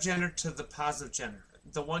negative gender to the positive gender,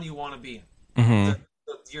 the one you want to be in. Mm-hmm.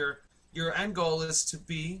 Your end goal is to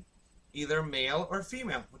be either male or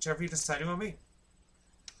female, whichever you decide you want to be.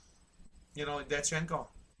 That's your end goal.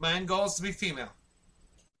 My end goal is to be female.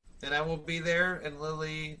 And I will be there in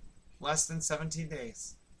literally less than 17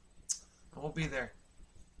 days. I will be there.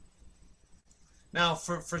 Now,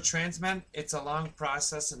 for trans men, it's a long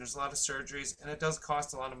process and there's a lot of surgeries and it does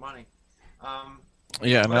cost a lot of money. Um,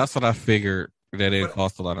 Yeah, and but that's what I figured, that it but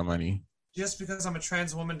cost a lot of money. just because I'm a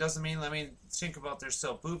trans woman doesn't mean. I mean, think about there's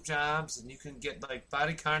still boob jobs and you can get like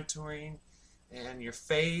body contouring and your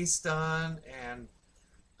face done and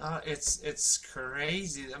it's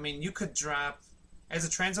crazy. I mean, you could drop as a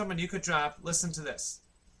trans woman, you could drop. Listen to this.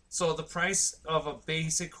 So the price of a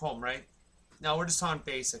basic home, right? Now we're just talking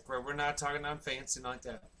basic, right? We're not talking on fancy, not like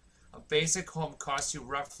that. A basic home costs you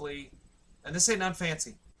roughly, and this ain't non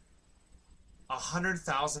fancy,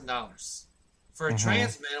 $100,000. For a Mm-hmm.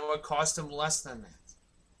 trans man, it would cost them less than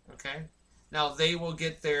that. Okay. Now they will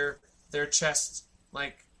get their chest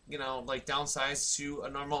like downsized to a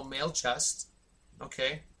normal male chest.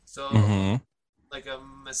 Okay. So Mm-hmm. like a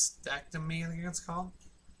mastectomy, I think it's called,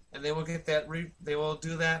 and they will get that. They will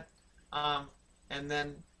do that, um, and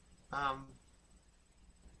then, um,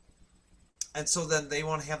 and so then they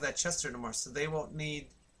won't have that chest hair anymore. So they won't need,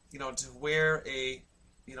 to wear a,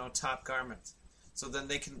 top garment. So then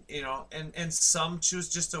they can, and some choose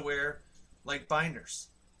just to wear like binders,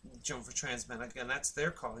 for trans men. Again, that's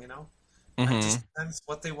their call. It Mm-hmm. just depends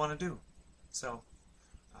what they want to do. So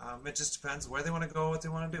it just depends where they want to go, what they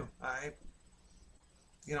want to do.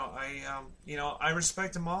 I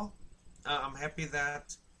respect them all. I'm happy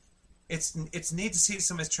that it's neat to see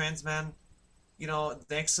some as trans men.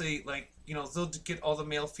 They actually they'll get all the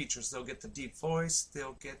male features. They'll get the deep voice.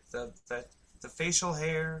 They'll get the facial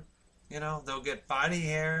hair. They'll get body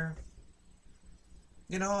hair.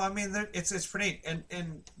 I mean, it's pretty neat. And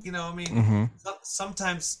I mean, Mm-hmm.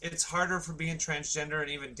 sometimes it's harder for being transgender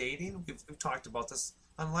and even dating. We've talked about this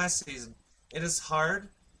on last season. It is hard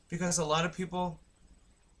because a lot of people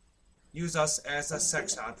use us as a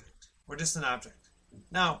sex object. We're just an object.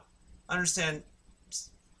 Now, understand,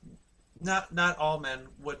 not all men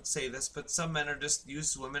would say this, but some men are just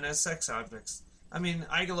use women as sex objects. I mean,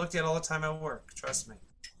 I get looked at all the time at work. Trust me.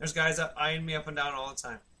 There's guys that eyeing me up and down all the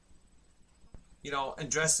time. And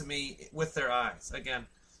dressing me with their eyes. Again,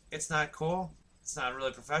 it's not cool. It's not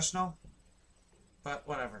really professional, but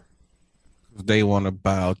whatever. They want to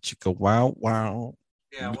bow chicka wow wow.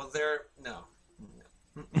 Yeah, well, they're no.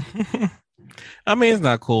 I mean, it's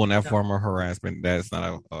not cool in that No. form of harassment. That's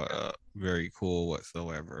not very cool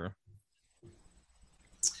whatsoever.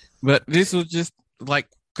 But this was just like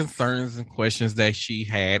concerns and questions that she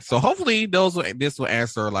had. So hopefully this will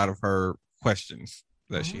answer a lot of her questions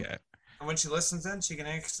that she Mm-hmm. had. And when she listens in, she can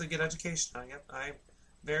actually get education. I'm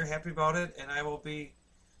very happy about it, and I will be.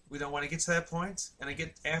 We don't want to get to that point, and I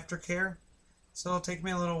get aftercare, so it'll take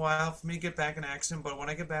me a little while for me to get back in action. But when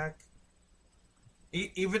I get back,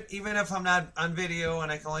 even if I'm not on video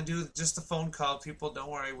and I can only do just a phone call, people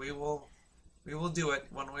don't worry. We will do it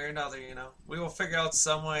one way or another. We will figure out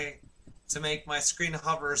some way to make my screen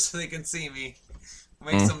hover so they can see me.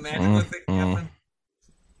 Make Mm, some magical mm, thing mm. happen.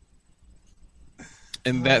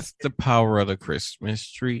 And Uh, that's the power of the Christmas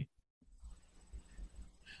tree.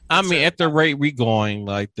 I that's mean, right. at the rate we going,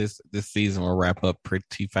 like this season will wrap up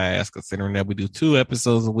pretty fast, considering that we do 2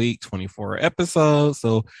 episodes a week, 24 episodes.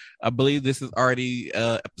 So I believe this is already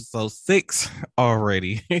episode 6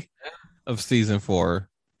 already of season 4.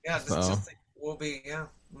 Yeah, just So think we'll be yeah.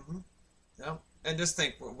 Yeah. And just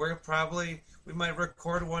think we might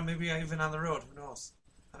record one maybe even on the road. Who knows?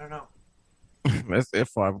 I don't know. that's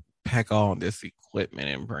if I pack on this equipment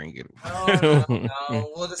and bring Oh no, it.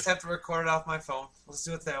 no. We'll just have to record it off my phone. Let's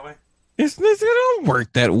do it that way. It don't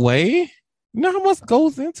work that way. You know how much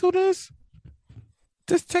goes into this?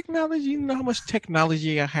 This technology, you know how much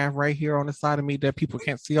technology I have right here on the side of me that people We,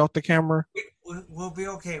 can't see off the camera? we'll be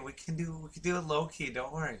okay. We can do it low key.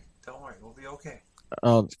 Don't worry. Don't worry. We'll be okay.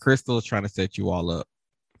 Crystal is trying to set you all up.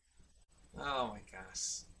 Oh my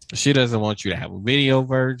gosh. She doesn't want you to have a video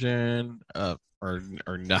version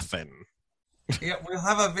or nothing. Yeah, we'll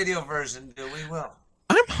have a video version, dude. We will.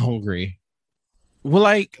 I'm hungry. Well,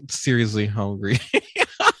 like seriously hungry.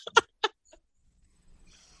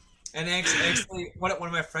 And actually, one of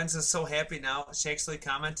my friends is so happy now. She actually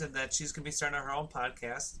commented that she's gonna be starting her own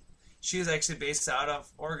podcast. She is actually based out of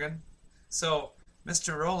Oregon. So,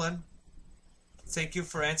 Mr. Roland, thank you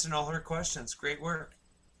for answering all her questions. Great work.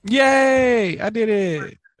 Yay! I did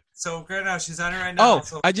it. So great now. She's on it right now. Oh,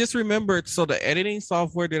 So I just remembered. So the editing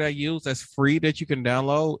software that I use that's free that you can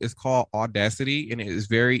download is called Audacity, and it is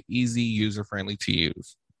very easy, user friendly to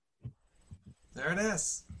use. there it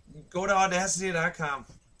is. Go to audacity.com.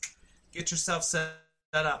 Get yourself set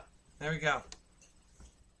up. There we go.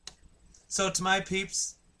 So to my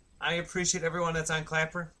peeps, I appreciate everyone that's on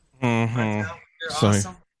Clapper. Mm-hmm. Martel, you're So,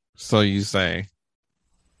 awesome. so you say.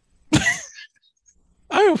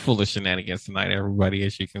 I am full of shenanigans tonight, everybody,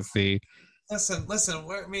 as you can see. Listen.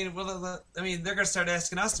 They're gonna start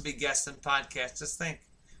asking us to be guests in podcasts. Just think,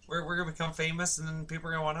 we're gonna become famous, and then people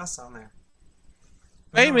are gonna want us on there.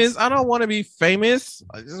 Who Famous. knows? I don't want to be famous.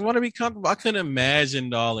 I just want to be comfortable. I couldn't imagine,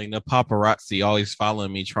 darling, the paparazzi always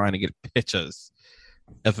following me, trying to get pictures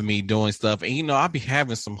of me doing stuff. And I be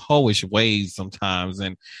having some hoish ways sometimes,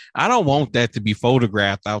 and I don't want that to be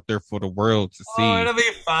photographed out there for the world to Oh, see. it'll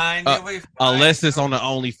be fine. You'll be fine. Unless it's on the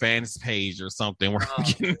OnlyFans page or something where I'm Oh,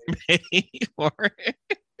 getting paid for it.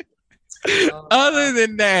 uh, Other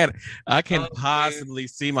than that, I can oh, dude. possibly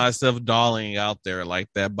see myself dolling out there like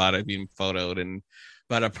that by the being photoed and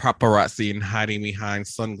by the paparazzi and hiding behind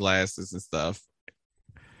sunglasses and stuff.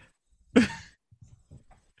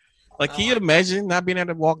 Like, can Oh you my God. imagine not being able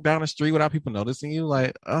to walk down the street without people noticing you?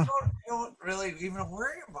 Like, I don't really even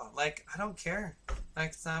worry about. Like, I don't care. Like,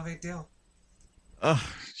 it's not a big deal. oh,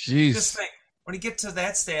 Just jeez. think, when you get to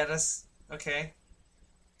that status, okay,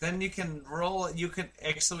 then you can roll. You can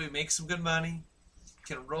actually make some good money.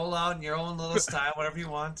 You can roll out in your own little But, style, whatever you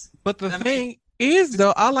want. but the I mean, thing is, just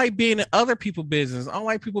though, I like being in other people's business. I don't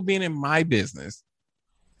like people being in my business.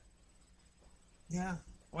 yeah.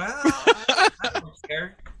 Well, I don't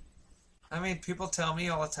care. I mean, people tell me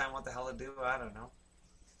all the time what the hell to do. I don't know.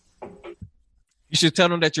 You should tell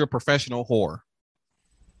them that you're a professional whore.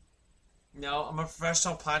 No, I'm a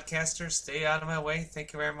professional podcaster. Stay out of my way.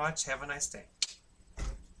 Thank you very much. Have a nice day.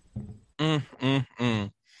 Mm, mm,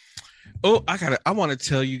 mm. Oh, I want to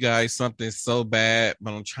tell you guys something so bad,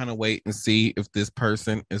 but I'm trying to wait and see if this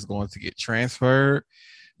person is going to get transferred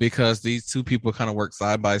because these two people kind of work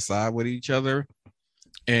side by side with each other.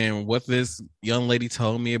 And what this young lady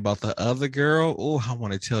told me about the other girl, oh, I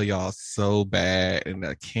want to tell y'all so bad, and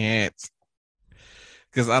I can't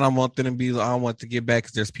because I don't want them to be. I don't want to get back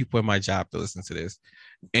because there's people in my job to listen to this,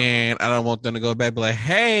 Uh-oh. and I don't want them to go back and be like,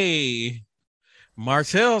 "Hey,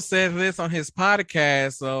 Martel said this on his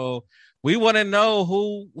podcast, so we want to know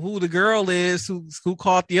who the girl is who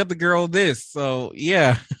called the other girl this." So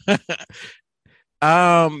yeah,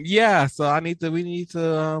 yeah. So we need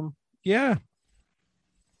to yeah.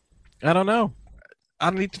 I don't know. I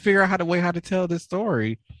need to figure out how to tell this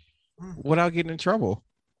story Hmm, without getting in trouble.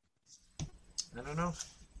 I don't know.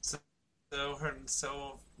 So,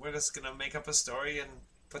 so we're just gonna make up a story and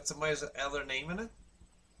put somebody's other name in it.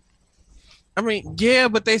 I mean, yeah,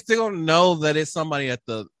 but they still don't know that it's somebody at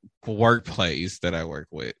the workplace that I work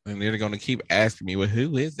with, and they're going to keep asking me, "Well,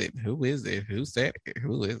 who is it? Who is it? Who said it?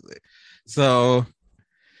 Who is it?" So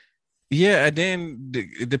yeah, and then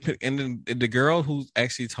the girl who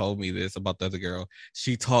actually told me this about the other girl,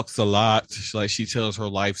 she talks a lot. Like she tells her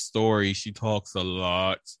life story. She talks a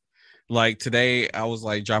lot. Like today, I was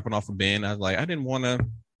like dropping off a bin. I was like, I didn't want to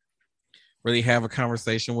really have a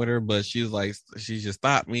conversation with her, but she was like, she just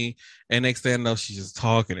stopped me. And next thing I know, she's just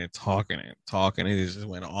talking and talking and talking. And it just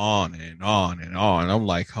went on and on and on. I'm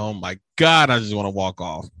like, oh my God, I just want to walk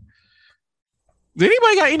off. Did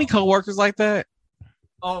anybody got any coworkers like that?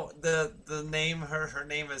 Oh, the name her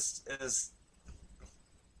name is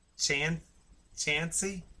Chan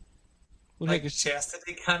Chancy, Who the heck like is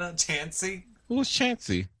chastity kind of Chancy. who's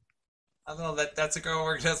Chancey? I don't know that's a girl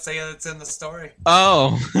we're gonna say that's in the story.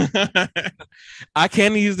 Oh, I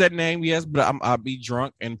can use that name, yes, but I'll be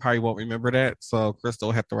drunk and probably won't remember that. So Crystal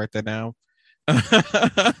will have to write that down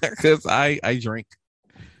because I drink,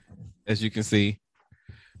 as you can see.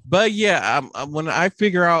 But yeah, when I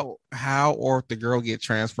figure out how or if the girl get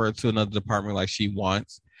transferred to another department like she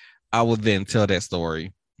wants, I will then tell that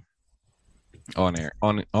story on air,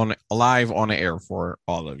 on live on the air for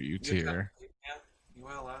all of you to You will, hear. yeah, you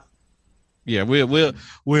will. Yeah,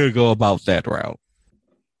 we'll go about that route.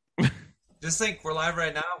 Just think, we're live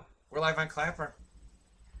right now. We're live on Clapper.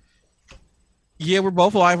 Yeah, we're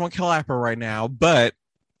both live on Clapper right now, but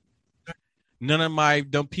none of my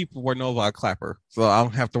dumb people were know about Clapper, so I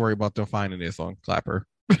don't have to worry about them finding this on Clapper.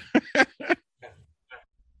 All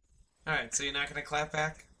right, so you're not gonna clap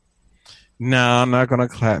back? No, I'm not gonna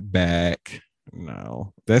clap back.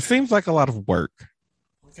 No, that Okay, seems like a lot of work.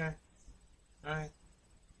 okay, all right.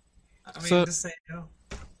 I mean, So just say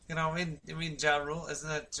I mean, Ja Rule, isn't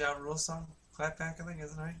that Ja Rule song? Clap back, I think,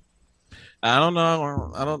 isn't it right? I don't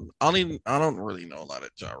know. I don't really know a lot of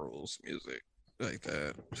Ja Rule's music like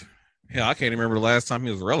that. Hell, I can't remember the last time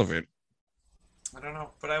he was relevant. I don't know,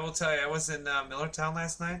 but I will tell you, I was in Millertown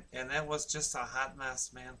last night, and that was just a hot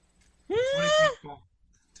mess, man. Too many people.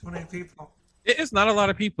 Too many people. It's not a lot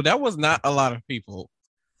of people. That was not a lot of people.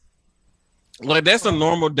 Like that's a Well,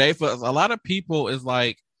 normal day for us. A lot of people is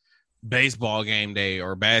like baseball game day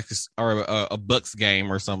or a Bucks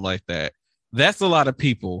game or something like that. That's a lot of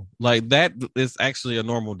people. Like that is actually a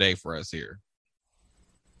normal day for us here.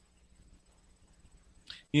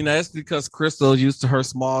 You know, that's because Crystal used to her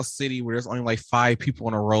small city where there's only like 5 people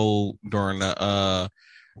on a road during the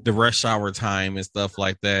rush hour time and stuff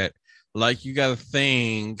like that. Like you got to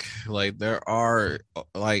think like there are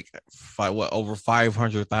like over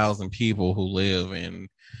 500,000 people who live in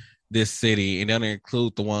this city, and doesn't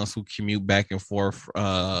include the ones who commute back and forth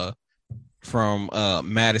from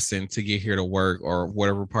Madison to get here to work or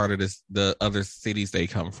whatever part of the other cities they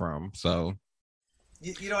come from. So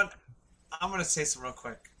you know what? I'm gonna say some real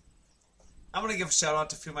quick. I'm gonna give a shout out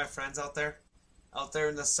to a few of my friends out there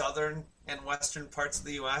in the southern and western parts of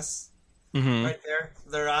the U.S. mm-hmm. Right there,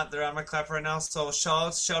 they're on my clap right now. So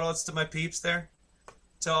shout outs to my peeps there.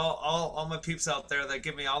 to all my peeps out there that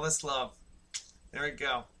give me all this love. There we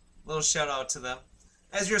go. Little shout out to them.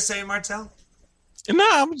 As you're saying, Martel? No,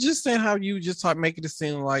 I'm just saying how you just start making it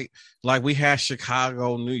seem like we had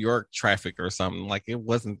Chicago, New York traffic or something. Like it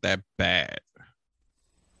wasn't that bad.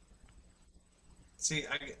 See,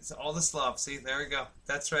 I get all this love. See, there we go.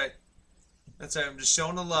 That's right. That's right. I'm just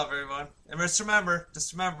showing the love, everyone. And just remember,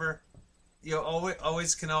 you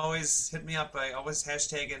can always hit me up by always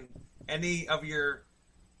hashtagging any of your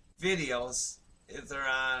videos, if they're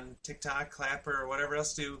on TikTok, Clapper, or whatever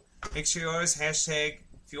else. Make sure you always hashtag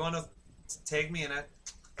if you want to tag me in it.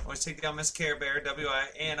 Always take down Miss Care Bear WI,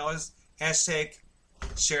 and always hashtag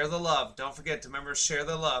share the love. Don't forget to remember share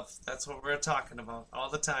the love. That's what we're talking about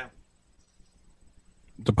all the time.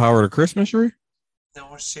 The power of the Christmas tree.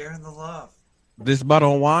 No, we're sharing the love. This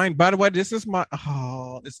bottle of wine. By the way, this is my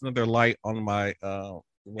it's another light on my yeah,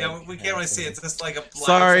 we can't really see it. It's just like a black.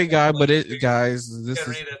 Sorry, guys,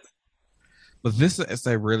 but this is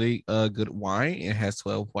a really good wine. It has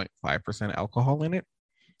 12.5% alcohol in it.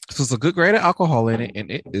 So it's a good grade of alcohol in it,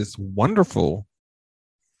 and it is wonderful.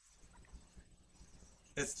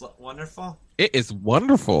 It's wonderful. It is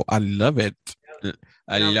wonderful. I love it.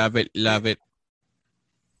 I love it.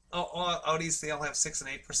 Oh, Odie's, they all have 6 and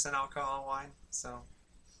 8% alcohol wine. So.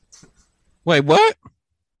 Wait, what?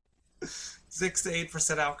 6 to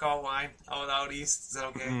 8% alcohol wine. Oh, out east. Is that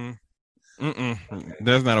okay? Okay.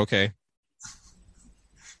 That's not okay.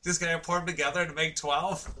 Just gonna pour them together to make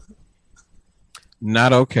 12.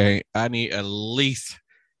 Not okay. I need at least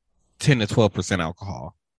 10 to 12%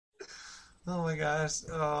 alcohol. Oh my gosh.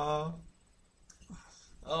 Oh,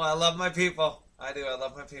 I love my people. I do. I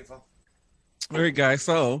love my people. All right, guys.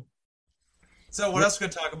 So what else are we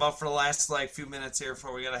gonna talk about for the last few minutes here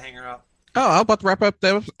before we gotta hang her up? Oh, I was about to wrap up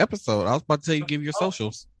the episode. I was about to tell you give your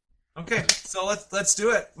socials. Okay, so let's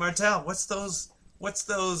do it, Martel. What's those? I was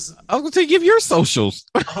gonna tell you give your socials.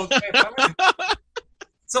 Okay.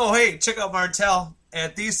 So hey, check out Martel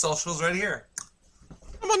at these socials right here.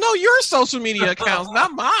 I'm gonna know your social media accounts,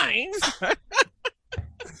 not mine.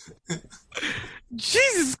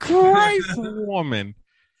 Jesus Christ, woman.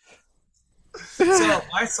 So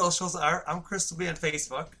my socials are I'm Crystal B on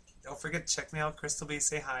Facebook. Don't forget to check me out, Crystal B.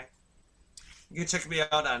 Say hi. You can check me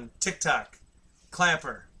out on TikTok,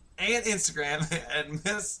 Clapper, and Instagram. And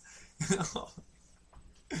Miss,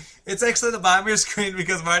 it's actually the bottom of your screen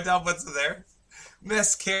because Martel puts it there.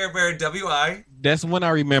 Miss Care Bear WI. That's one I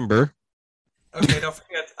remember. Okay, don't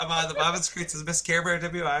forget. I'm on the bottom of the screen. It says Miss Care Bear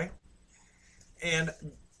WI. And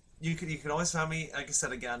you can always find me, like I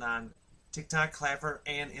said again, on TikTok, Clapper,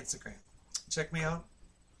 and Instagram. Check me out.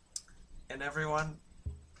 And everyone,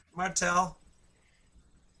 Martel,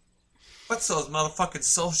 what's those motherfucking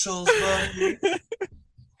socials, bro?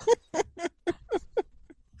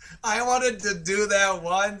 I wanted to do that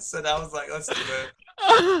once, and I was like, let's do it.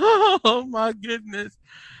 Oh my goodness.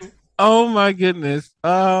 Oh my goodness.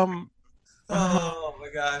 Oh my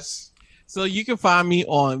gosh. So you can find me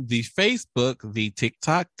on the Facebook, the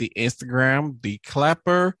TikTok, the Instagram, the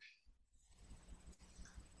Clapper.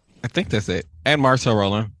 I think that's it. And Martel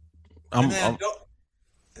Roland. And then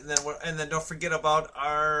don't forget about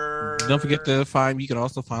our. Don't forget to you can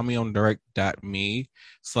also find me on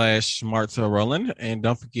direct.me/Martel Roland. And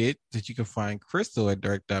don't forget that you can find Crystal at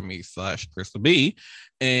direct.me/Crystal B.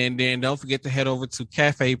 And then don't forget to head over to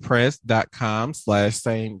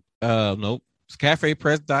cafepress.com/same.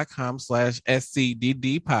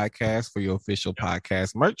 cafepress.com/SCDD podcast for your official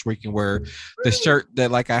podcast merch where you can wear the shirt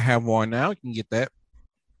that I have on now. You can get that.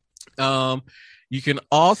 You can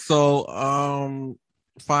also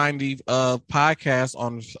find the podcast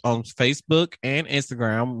on Facebook and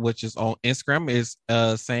Instagram, which is on Instagram is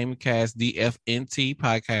same cast DFNT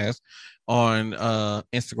podcast on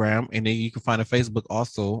Instagram, and then you can find a Facebook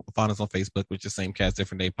also find us on Facebook, which is same cast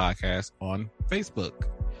different day podcast on Facebook.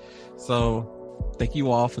 So thank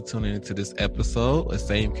you all for tuning into this episode of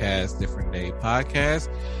Same Cast Different Day podcast.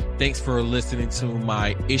 Thanks for listening to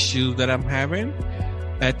my issue that I'm having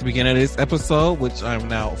at the beginning of this episode, which I'm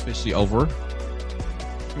now officially over.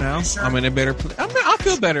 Now sure? I'm in a better place. I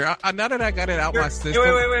feel better. Now that I got it out my system.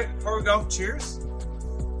 Wait. Before we go, cheers.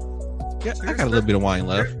 Yeah, cheers, I got a little bit of wine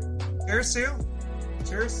left. Cheers to you.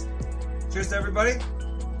 Cheers. Cheers to everybody.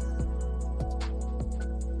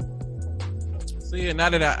 So yeah, now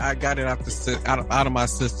that I got it out of my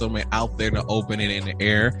system and out there to open it in the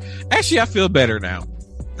air, actually I feel better now.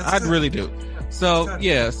 I really do. So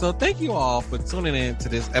yeah, so thank you all for tuning in to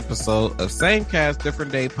this episode of Same Cast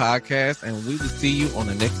Different Day podcast, and we will see you on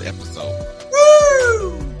the next episode.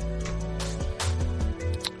 Woo!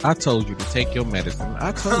 I told you to take your medicine.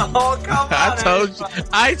 I told you. Oh, come I on, told you. everybody.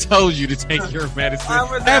 I told you to take your medicine. I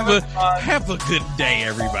was having fun. Have a good day,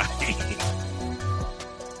 everybody.